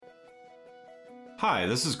Hi,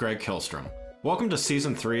 this is Greg Kilstrom. Welcome to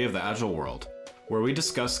Season 3 of the Agile World, where we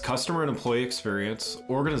discuss customer and employee experience,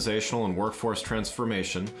 organizational and workforce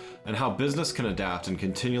transformation, and how business can adapt and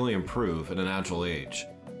continually improve in an agile age.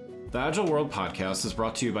 The Agile World podcast is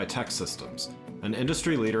brought to you by TEKsystems, an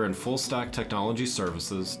industry leader in full-stack technology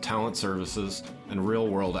services, talent services, and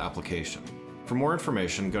real-world application. For more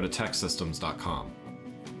information, go to teksystems.com.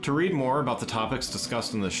 To read more about the topics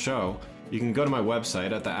discussed in this show, you can go to my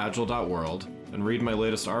website at theagile.world and read my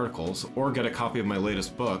latest articles, or get a copy of my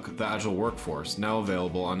latest book, The Agile Workforce, now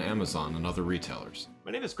available on Amazon and other retailers.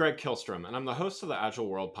 My name is Greg Kilstrom, and I'm the host of the Agile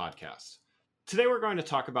World podcast. Today we're going to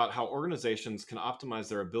talk about how organizations can optimize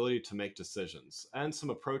their ability to make decisions, and some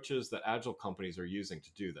approaches that Agile companies are using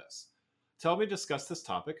to do this. To help me discuss this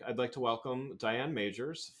topic, I'd like to welcome Diane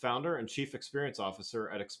Majors, founder and chief experience officer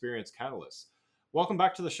at Experience Catalyst. Welcome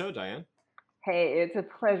back to the show, Diane. Hey, it's a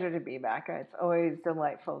pleasure to be back. It's always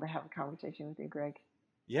delightful to have a conversation with you, Greg.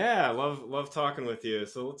 Yeah, love talking with you.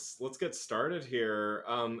 So let's get started here,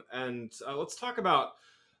 and let's talk about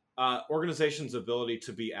organizations' ability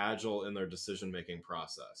to be agile in their decision-making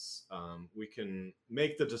process. We can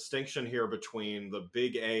make the distinction here between the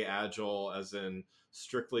big A agile, as in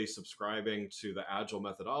strictly subscribing to the agile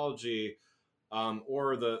methodology,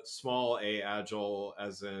 or the small a agile,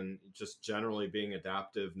 as in just generally being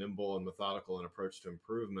adaptive, nimble, and methodical in approach to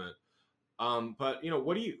improvement. But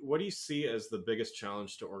what do you see as the biggest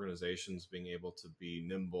challenge to organizations being able to be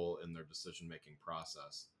nimble in their decision-making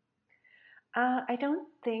process? I don't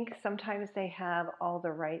think sometimes they have all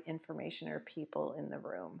the right information or people in the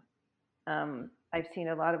room. I've seen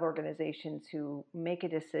a lot of organizations who make a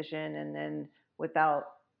decision and then without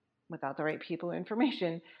the right people or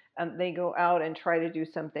information, they go out and try to do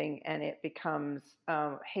something, and it becomes,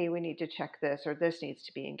 hey, we need to check this, or this needs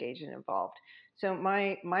to be engaged and involved. So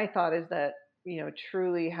my thought is that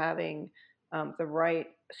truly having the right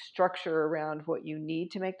structure around what you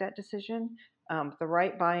need to make that decision, the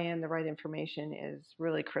right buy-in, the right information is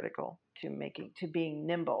really critical to being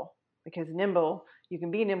nimble. Because you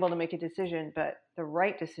can be nimble to make a decision, but the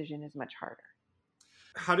right decision is much harder.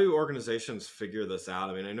 How do organizations figure this out?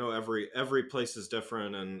 I mean, I know every place is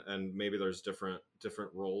different, and maybe there's different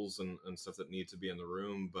roles and stuff that need to be in the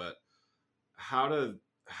room, but how do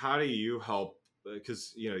you help?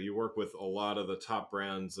 Because you work with a lot of the top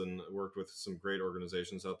brands and worked with some great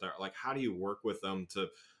organizations out there. Like, how do you work with them to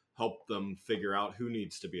help them figure out who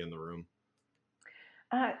needs to be in the room?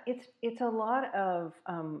 It's a lot of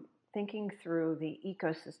thinking through the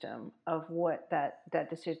ecosystem of what that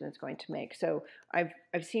decision is going to make. So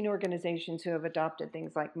I've seen organizations who have adopted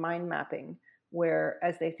things like mind mapping, where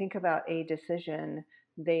as they think about a decision,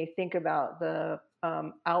 they think about the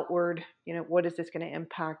outward. What is this going to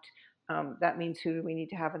impact? That means who do we need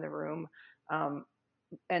to have in the room, and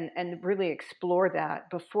really explore that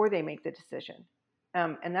before they make the decision.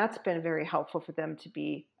 And that's been very helpful for them to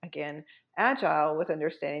be, again, agile with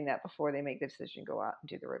understanding that before they make the decision, go out and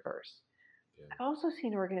do the reverse. Yeah. I've also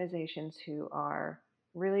seen organizations who are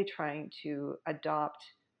really trying to adopt,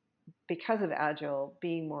 because of agile,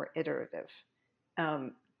 being more iterative.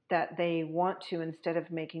 That they want to, instead of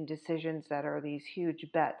making decisions that are these huge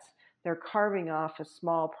bets, they're carving off a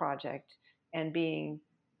small project and being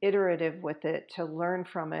iterative with it to learn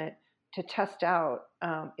from it, to test out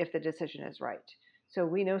if the decision is right. So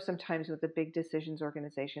we know sometimes with the big decisions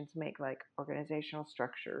organizations make, like organizational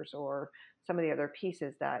structures or some of the other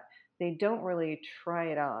pieces, that they don't really try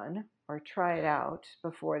it on or try it out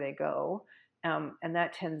before they go. And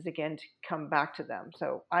that tends, again, to come back to them.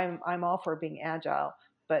 So I'm all for being agile,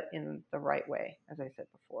 but in the right way, as I said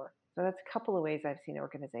before. So that's a couple of ways I've seen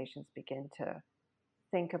organizations begin to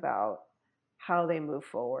think about how they move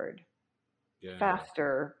forward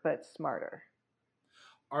faster, but smarter.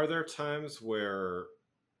 Are there times where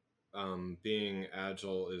being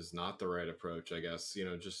agile is not the right approach? I guess,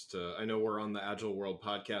 I know we're on the Agile World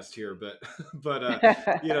podcast here, but are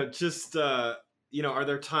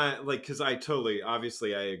there times, like, because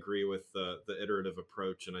obviously I agree with the iterative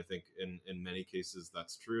approach, and I think in many cases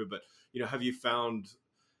that's true, but have you found,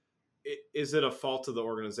 is it a fault of the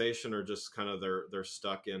organization, or just kind of they're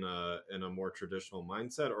stuck in a more traditional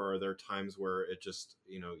mindset, or are there times where it just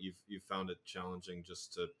you've found it challenging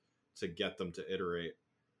just to get them to iterate?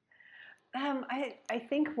 I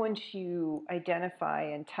think once you identify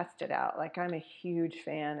and test it out, like I'm a huge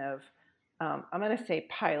fan of, I'm going to say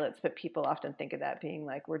pilots, but people often think of that being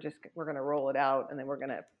like, we're going to roll it out and then we're going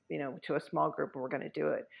to, to a small group, and we're going to do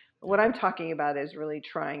it. But what I'm talking about is really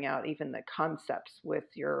trying out even the concepts with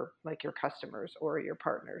your customers or your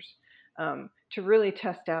partners, to really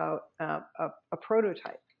test out a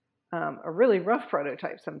prototype. a really rough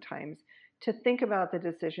prototype sometimes, to think about the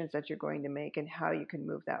decisions that you're going to make and how you can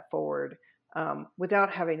move that forward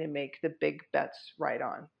without having to make the big bets right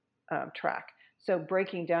on track. So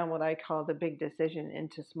breaking down what I call the big decision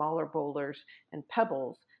into smaller boulders and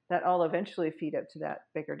pebbles that all eventually feed up to that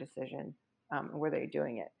bigger decision where they're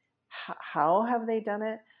doing it. How have they done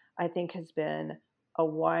it? I think has been a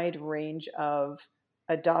wide range of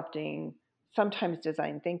adopting sometimes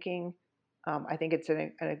design thinking. I think it's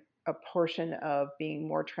a portion of being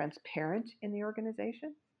more transparent in the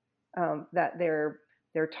organization, that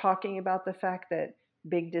they're talking about the fact that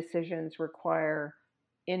big decisions require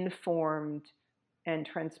informed and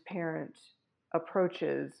transparent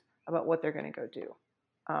approaches about what they're going to go do.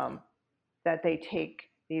 Um, that they take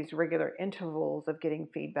these regular intervals of getting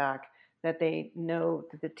feedback, that they know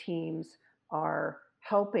that the teams are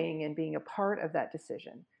helping and being a part of that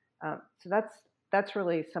decision. So that's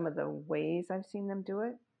really some of the ways I've seen them do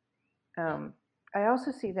it. Yeah. I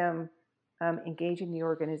also see them engaging the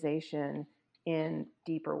organization in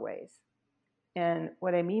deeper ways. And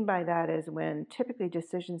what I mean by that is when typically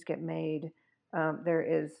decisions get made, there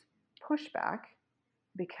is pushback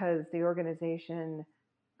because the organization,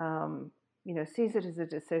 um, sees it as a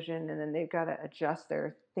decision, and then they've got to adjust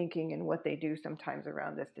their thinking and what they do sometimes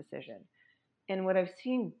around this decision. And what I've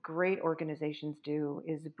seen great organizations do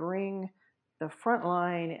is bring the front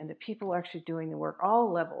line and the people actually doing the work,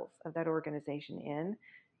 all levels of that organization in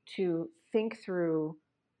to think through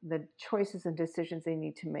the choices and decisions they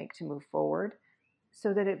need to make to move forward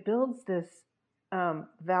so that it builds this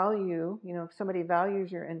value. If somebody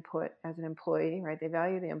values your input as an employee, right, they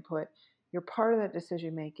value the input, you're part of that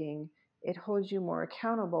decision making, it holds you more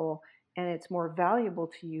accountable and it's more valuable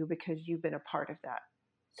to you because you've been a part of that.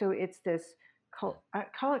 So it's this, I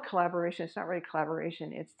call it collaboration. It's not really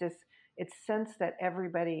collaboration. It's this, it's sense that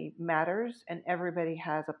everybody matters and everybody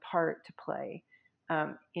has a part to play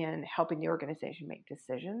in helping the organization make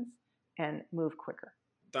decisions and move quicker.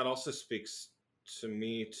 That also speaks to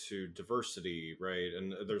me to diversity, right?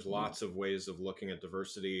 And there's Mm-hmm. lots of ways of looking at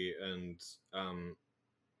diversity, and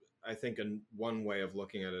I think one way of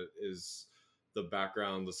looking at it is the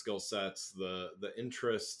background, the skill sets, the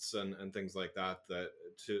interests, and things like that. That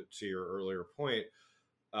to your earlier point,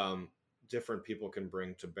 um, different people can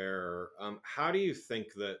bring to bear. How do you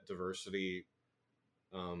think that diversity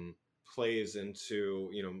um, plays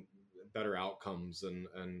into better outcomes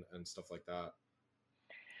and stuff like that?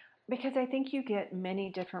 Because I think you get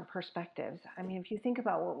many different perspectives. I mean, if you think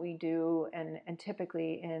about what we do, and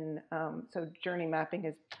typically in so journey mapping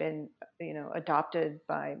has been adopted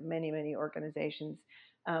by many organizations,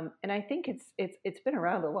 and I think it's been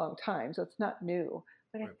around a long time, so it's not new.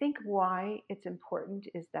 But I Right. think why it's important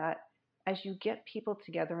is that as you get people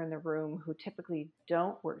together in the room who typically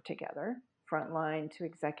don't work together, frontline to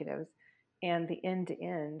executives, and the end to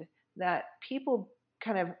end, that people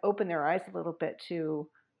kind of open their eyes a little bit to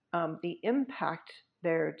the impact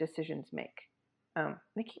their decisions make. I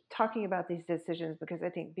keep talking about these decisions because I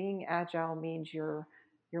think being agile means you're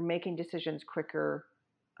making decisions quicker,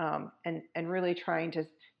 and really trying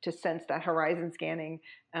to sense that horizon scanning,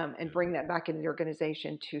 and Yeah. bring that back into the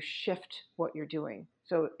organization to shift what you're doing.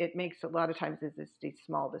 So it makes a lot of times is these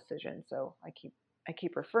small decisions. So I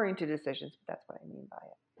keep referring to decisions, but that's what I mean by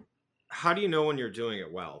it. How do you know when you're doing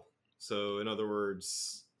it well? So, in other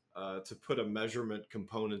words, to put a measurement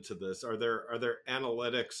component to this, are there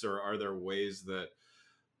analytics, or are there ways that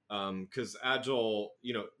because agile,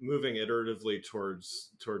 moving iteratively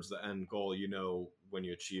towards the end goal, when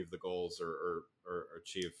you achieve the goals, or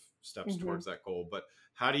achieve steps Hmm. towards that goal, but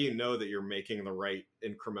how do you know that you're making the right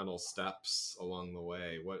incremental steps along the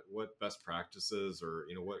way? What best practices, or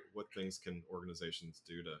what things can organizations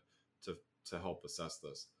do to to help assess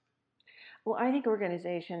this? Well, I think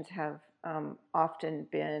organizations have often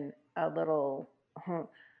been a little,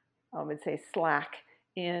 I would say, slack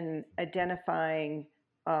in identifying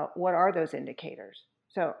what are those indicators.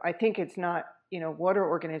 So I think it's not, what are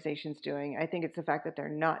organizations doing? I think it's the fact that they're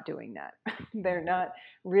not doing that. They're not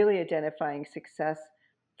really identifying success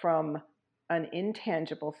from an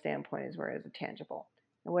intangible standpoint as well as a tangible.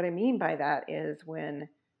 And what I mean by that is when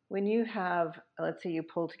you have, let's say you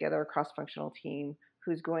pull together a cross-functional team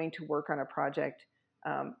who's going to work on a project.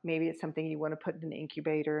 Maybe it's something you want to put in an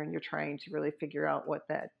incubator, and you're trying to really figure out what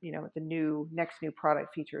that, the next new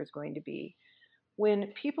product feature is going to be.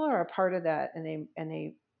 When people are a part of that, and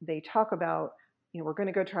they talk about, we're going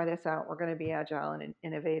to go try this out, we're going to be agile and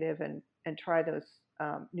innovative, and try those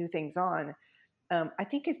new things on. I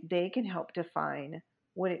think if they can help define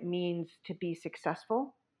what it means to be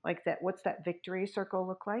successful, like that, what's that victory circle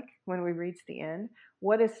look like when we reach the end?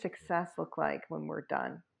 What does success look like when we're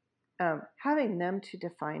done? having them to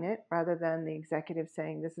define it rather than the executive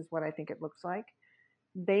saying, this is what I think it looks like.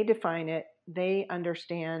 They define it, they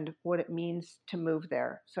understand what it means to move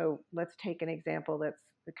there. So let's take an example that's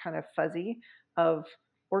kind of fuzzy of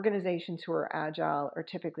organizations who are agile are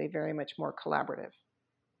typically very much more collaborative.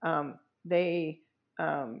 They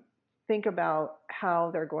think about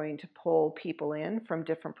how they're going to pull people in from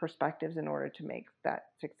different perspectives in order to make that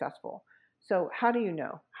successful. So, how do you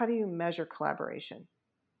know? How do you measure collaboration?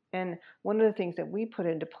 And one of the things that we put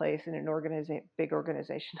into place in an big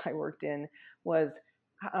organization I worked in was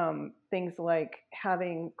things like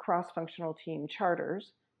having cross-functional team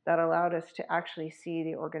charters that allowed us to actually see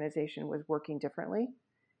the organization was working differently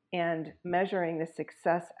and measuring the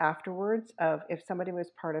success afterwards of if somebody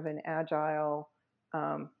was part of an agile,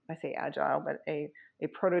 I say agile, but a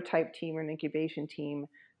prototype team or an incubation team,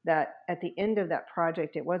 that at the end of that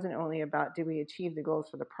project, it wasn't only about did we achieve the goals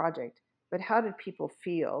for the project, but how did people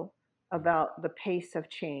feel about the pace of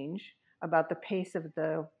change, about the pace of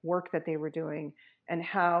the work that they were doing, and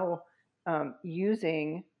how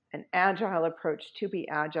using an agile approach to be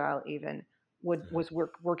agile even was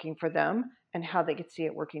working for them and how they could see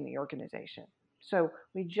it working in the organization. So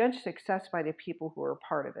we judge success by the people who are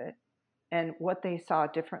part of it and what they saw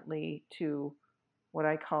differently to what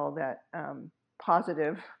I call that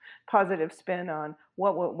positive positive spin on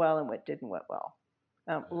what went well and what didn't went well.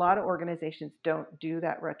 A lot of organizations don't do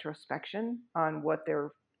that retrospection on what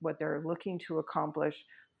they're looking to accomplish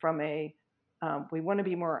from a we want to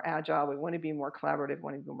be more agile, we want to be more collaborative, we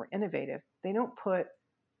want to be more innovative. They don't put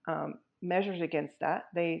measures against that.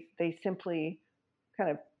 They simply kind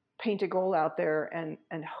of paint a goal out there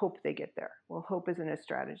and hope they get there. Well, hope isn't a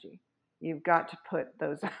strategy. You've got to put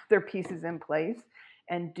those other pieces in place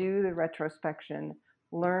and do the retrospection,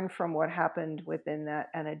 learn from what happened within that,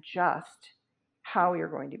 and adjust how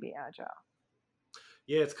you're going to be agile.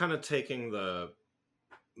 Yeah, it's kind of taking the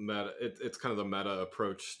meta. It's kind of the meta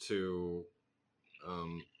approach to.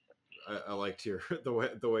 I liked your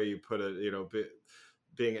the way you put it.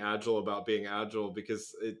 Being agile about being agile,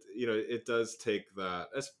 because it does take that.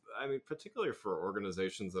 I mean, particularly for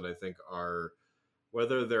organizations that I think are,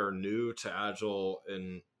 whether they're new to agile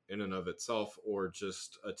in and of itself, or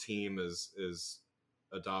just a team is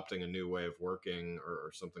adopting a new way of working,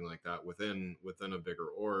 or something like that within a bigger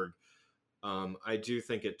org. I do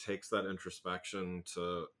think it takes that introspection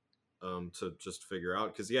to just figure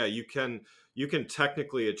out, because you can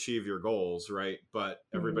technically achieve your goals, right? But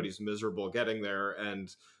everybody's miserable getting there,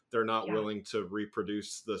 and they're not willing to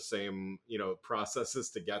reproduce the same processes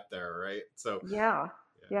to get there, right? So yeah.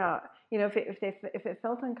 If it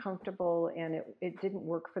felt uncomfortable and it didn't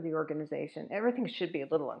work for the organization, everything should be a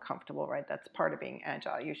little uncomfortable, right? That's part of being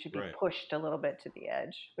agile. You should be pushed a little bit to the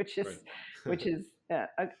edge, which is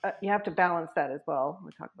you have to balance that as well.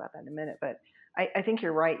 We'll talk about that in a minute, but I think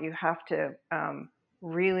you're right. You have to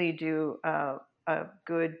really do a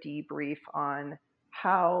good debrief on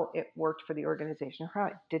how it worked for the organization or how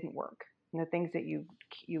it didn't work, and the things that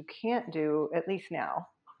you can't do, at least now,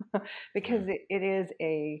 because it is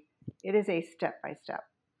a step by step.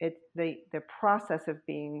 It's the process of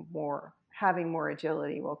having more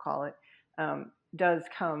agility, we'll call it, does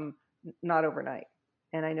come not overnight.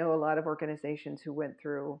 And I know a lot of organizations who went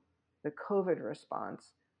through the COVID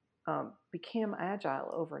response became agile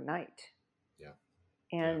overnight. Yeah.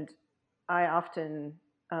 And I often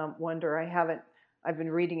wonder, I've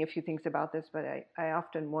been reading a few things about this, but I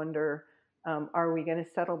often wonder, are we going to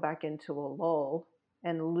settle back into a lull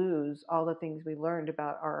and lose all the things we learned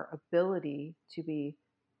about our ability to be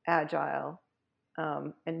agile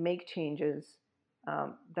and make changes?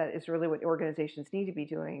 That is really what organizations need to be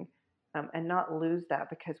doing, and not lose that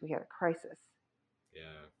because we had a crisis.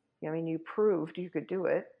 Yeah. I mean, you proved you could do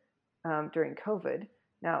it during COVID.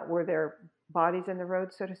 Now, were there bodies in the road,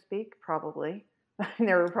 so to speak? Probably.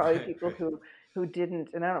 There were probably people who didn't,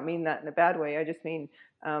 and I don't mean that in a bad way. I just mean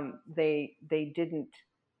they didn't.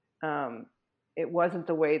 It wasn't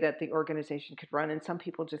the way that the organization could run, and some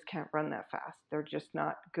people just can't run that fast. They're just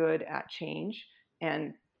not good at change,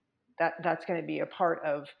 and that's going to be a part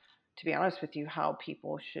of, to be honest with you, how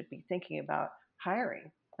people should be thinking about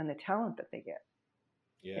hiring and the talent that they get.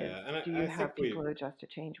 Yeah, do you have people who adjust to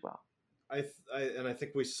change well? I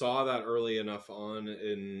think we saw that early enough on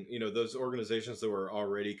in those organizations that were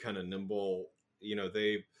already kind of nimble.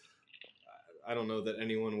 I don't know that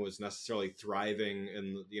anyone was necessarily thriving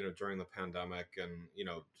in during the pandemic, and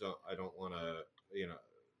I don't want to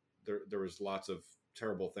there was lots of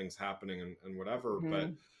terrible things happening and whatever,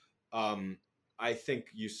 but I think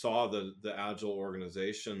you saw the agile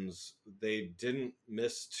organizations, they didn't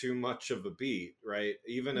miss too much of a beat, right?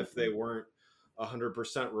 Even if they weren't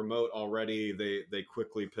 100% remote already, they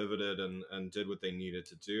quickly pivoted and did what they needed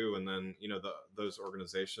to do. And then, those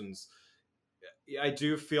organizations, I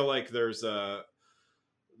do feel like there's a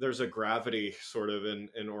gravity sort of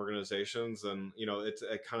in organizations, and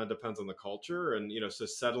it kind of depends on the culture, and so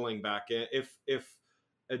settling back in, if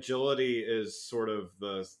agility is sort of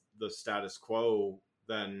the status quo,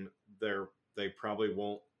 then they're they probably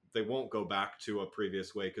won't go back to a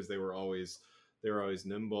previous way, because they were always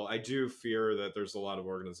nimble. I do fear that there's a lot of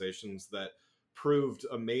organizations that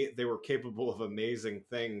they were capable of amazing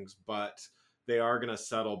things, but they are going to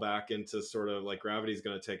settle back into sort of like gravity's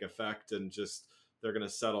going to take effect, and just they're going to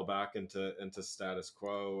settle back into status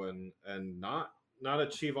quo, and not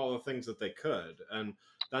achieve all the things that they could. And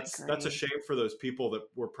I that's a agree. shame for those people that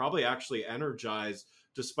were probably actually energized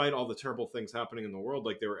despite all the terrible things happening in the world.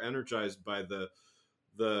 Like, they were energized by the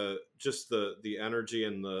energy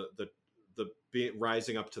and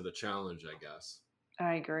rising up to the challenge, I guess.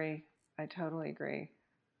 I agree. I totally agree.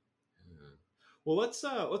 Yeah. Well, let's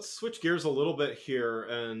switch gears a little bit here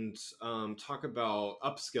and talk about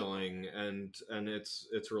upskilling and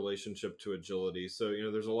its relationship to agility. So,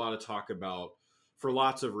 there's a lot of talk about, for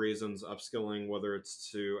lots of reasons, upskilling, whether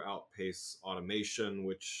it's to outpace automation,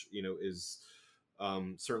 which is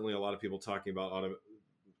certainly a lot of people talking about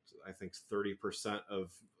I think 30%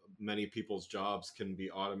 of many people's jobs can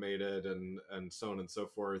be automated, and so on and so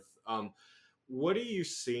forth. What are you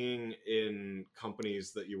seeing in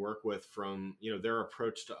companies that you work with from their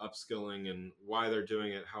approach to upskilling, and why they're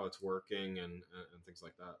doing it, how it's working, and things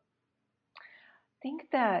like that?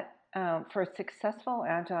 Think that for successful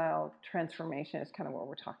agile transformation is kind of what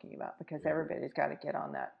we're talking about, because Yeah. everybody's got to get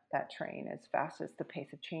on that train as fast as the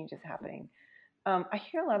pace of change is happening. I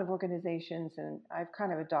hear a lot of organizations, and I've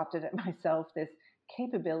kind of adopted it myself, this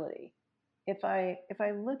capability. If I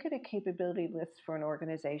look at a capability list for an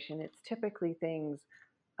organization, it's typically things,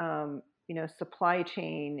 supply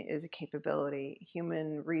chain is a capability,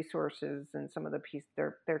 human resources, and some of the piece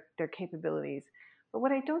their capabilities. But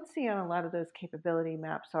what I don't see on a lot of those capability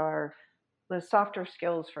maps are the softer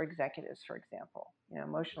skills for executives, for example,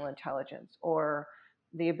 emotional intelligence, or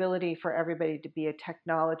the ability for everybody to be a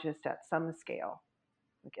technologist at some scale.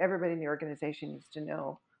 Like, everybody in the organization needs to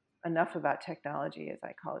know enough about technology, as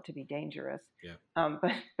I call it, to be dangerous, Yeah.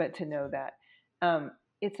 but to know that.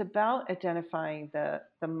 It's about identifying the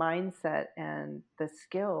mindset and the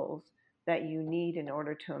skills that you need in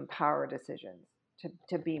order to empower decisions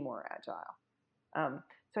to be more agile.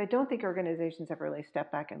 So I don't think organizations have really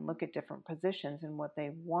stepped back and look at different positions and what they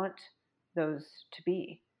want those to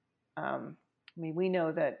be. I mean, we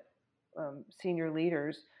know that senior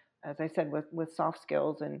leaders, as I said, with soft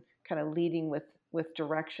skills and kind of leading with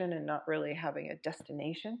direction and not really having a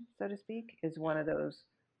destination, so to speak, is one Yeah. of those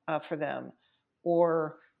for them.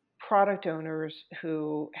 Or product owners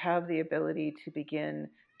who have the ability to begin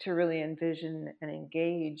to really envision and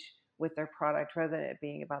engage with their product rather than it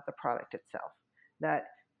being about the product itself. That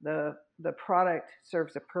the product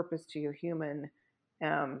serves a purpose to your human,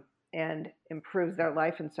 and improves their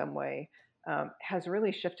life in some way, has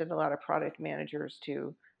really shifted a lot of product managers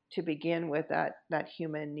to begin with that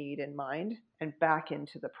human need in mind and back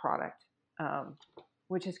into the product,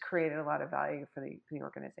 which has created a lot of value for the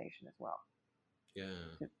organization as well.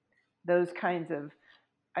 Yeah. Those kinds of,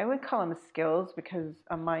 I would call them skills, because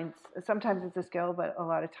a mind, sometimes it's a skill, but a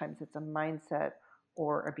lot of times it's a mindset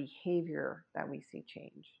or a behavior that we see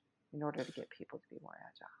change in order to get people to be more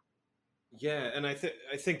agile. Yeah, and I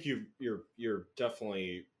think you're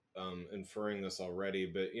definitely inferring this already,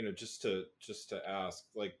 but just to ask,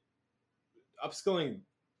 like, upskilling,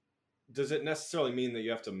 does it necessarily mean that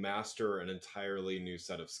you have to master an entirely new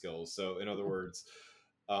set of skills? So, in other words,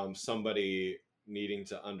 somebody needing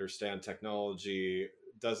to understand technology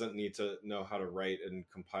doesn't need to know how to write and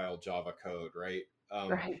compile Java code, right?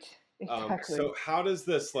 Right, exactly. So how does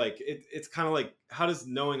this, like, it's kind of like, how does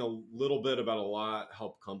knowing a little bit about a lot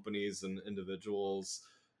help companies and individuals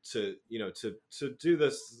to do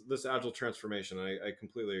this agile transformation? I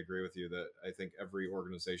completely agree with you that I think every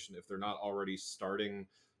organization, if they're not already starting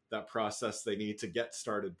that process, they need to get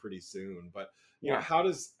started pretty soon. But Yes. how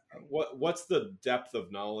does what's the depth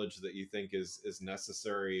of knowledge that you think is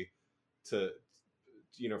necessary to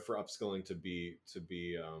for upskilling to be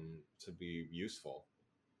useful?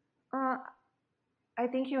 Uh, I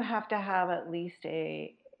think you have to have at least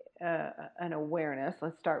an awareness.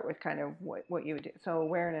 Let's start with kind of what you would do. So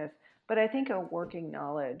awareness, but I think a working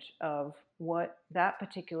knowledge of what that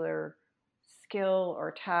particular skill or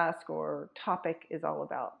task or topic is all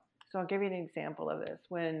about. So I'll give you an example of this.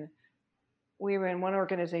 When we were in one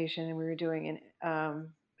organization and we were doing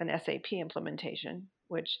an SAP implementation,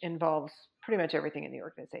 which involves pretty much everything in the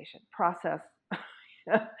organization, process,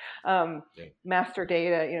 Yeah. master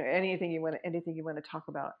data, anything you want to talk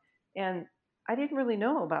about. And I didn't really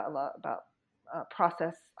know about a lot about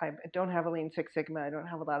process. I don't have a Lean Six Sigma. I don't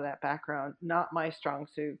have a lot of that background. Not my strong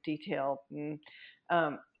suit. Detail.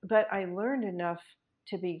 But I learned enough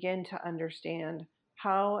to begin to understand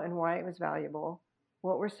how and why it was valuable.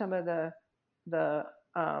 What were some of the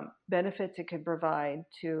benefits it could provide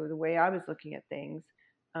to the way I was looking at things.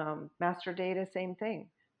 Master data, same thing.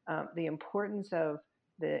 The importance of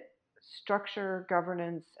the structure,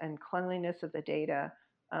 governance, and cleanliness of the data.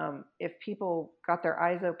 If people got their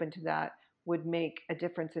eyes open to that, would make a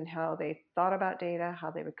difference in how they thought about data, how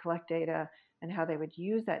they would collect data, and how they would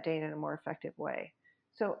use that data in a more effective way.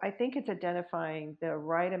 So I think it's identifying the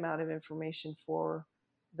right amount of information for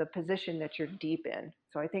the position that you're deep in.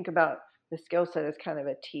 So I think about the skill set as kind of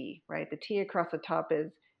a T, right? The T across the top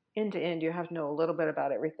is end to end. You have to know a little bit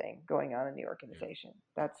about everything going on in the organization.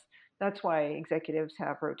 That's why executives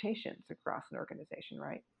have rotations across an organization,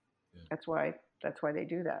 right? Yeah. That's why they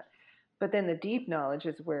do that. But then the deep knowledge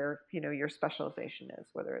is where your specialization is,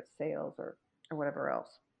 whether it's sales or whatever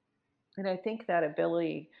else. And I think that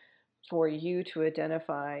ability for you to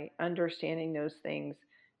identify understanding those things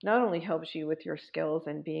not only helps you with your skills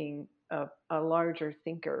and being a larger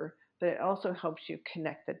thinker, but it also helps you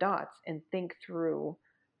connect the dots and think through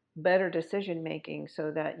better decision making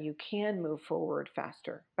so that you can move forward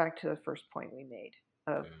faster. Back to the first point we made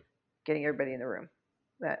of getting everybody in the room.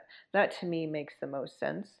 That to me makes the most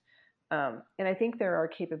sense. And I think there are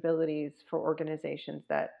capabilities for organizations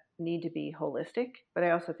that need to be holistic, but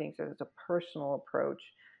I also think there's a personal approach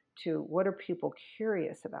to what are people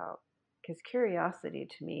curious about? Because curiosity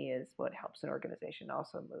to me is what helps an organization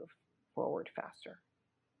also move forward faster.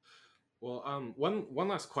 Well, one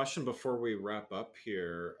last question before we wrap up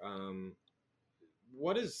here.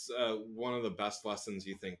 What is one of the best lessons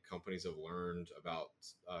you think companies have learned about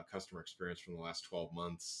customer experience from the last 12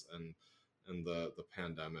 months and the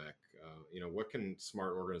pandemic? What can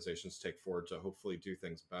smart organizations take forward to hopefully do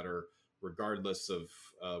things better, regardless of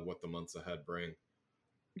what the months ahead bring?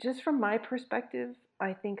 Just from my perspective,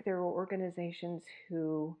 I think there were organizations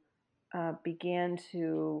who began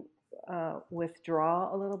to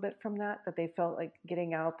withdraw a little bit from that they felt like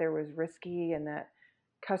getting out there was risky and that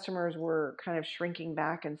customers were kind of shrinking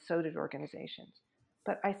back, and so did organizations.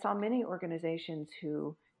 But I saw many organizations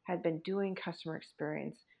who had been doing customer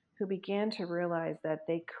experience who began to realize that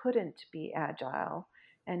they couldn't be agile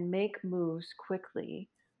and make moves quickly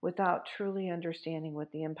without truly understanding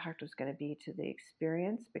what the impact was going to be to the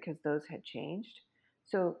experience because those had changed.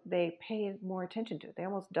 So they paid more attention to it. They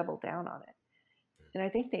almost doubled down on it. And I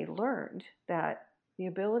think they learned that the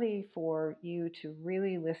ability for you to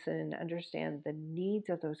really listen and understand the needs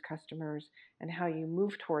of those customers and how you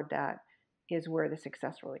move toward that is where the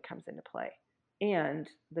success really comes into play. And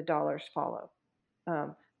the dollars follow.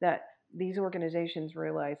 That these organizations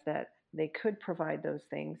realize that they could provide those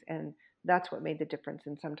things, and that's what made the difference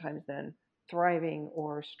in sometimes then thriving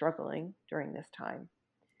or struggling during this time.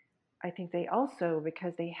 I think they also,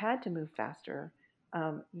 because they had to move faster,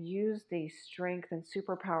 use the strength and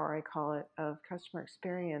superpower, I call it, of customer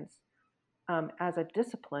experience as a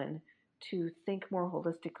discipline to think more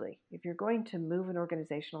holistically. If you're going to move an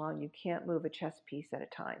organization along, you can't move a chess piece at a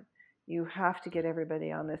time. You have to get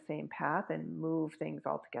everybody on the same path and move things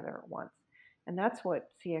all together at once. And that's what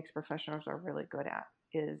CX professionals are really good at,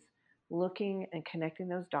 is looking and connecting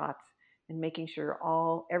those dots and making sure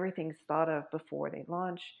everything's thought of before they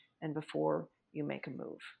launch and before you make a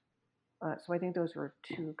move. So I think those were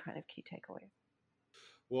two kind of key takeaways.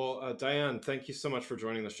 Well, Diane, thank you so much for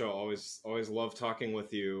joining the show. Always love talking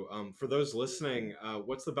with you. For those listening,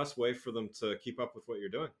 what's the best way for them to keep up with what you're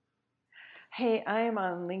doing? Hey, I am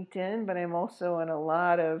on LinkedIn, but I'm also on a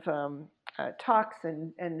lot of talks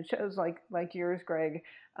and shows like yours, Greg,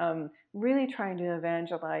 really trying to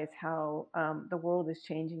evangelize how the world is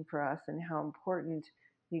changing for us and how important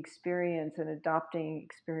the experience and adopting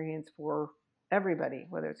experience for everybody,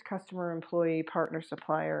 whether it's customer, employee, partner,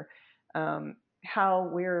 supplier, how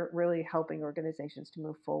we're really helping organizations to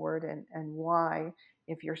move forward and why,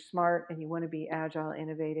 if you're smart and you want to be agile,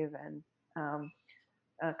 innovative, and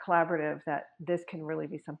collaborative, that this can really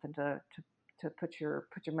be something to put your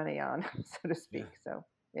money on, so to speak. Yeah. So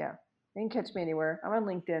yeah, you can catch me anywhere. I'm on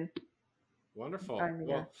LinkedIn. Wonderful.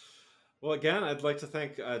 Well, again, I'd like to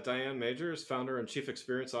thank Diane Majors, founder and chief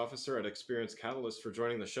experience officer at Experience Catalyst, for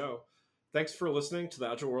joining the show. Thanks for listening to the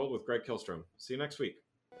Agile World with Greg Kihlstrom. See you next week.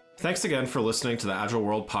 Thanks again for listening to the Agile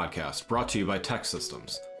World podcast, brought to you by Tech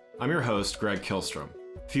Systems. I'm your host, Greg Kihlstrom.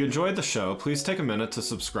 If you enjoyed the show, please take a minute to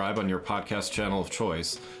subscribe on your podcast channel of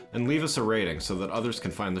choice and leave us a rating so that others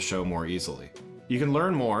can find the show more easily. You can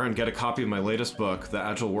learn more and get a copy of my latest book, The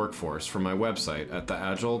Agile Workforce, from my website at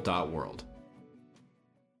theagile.world.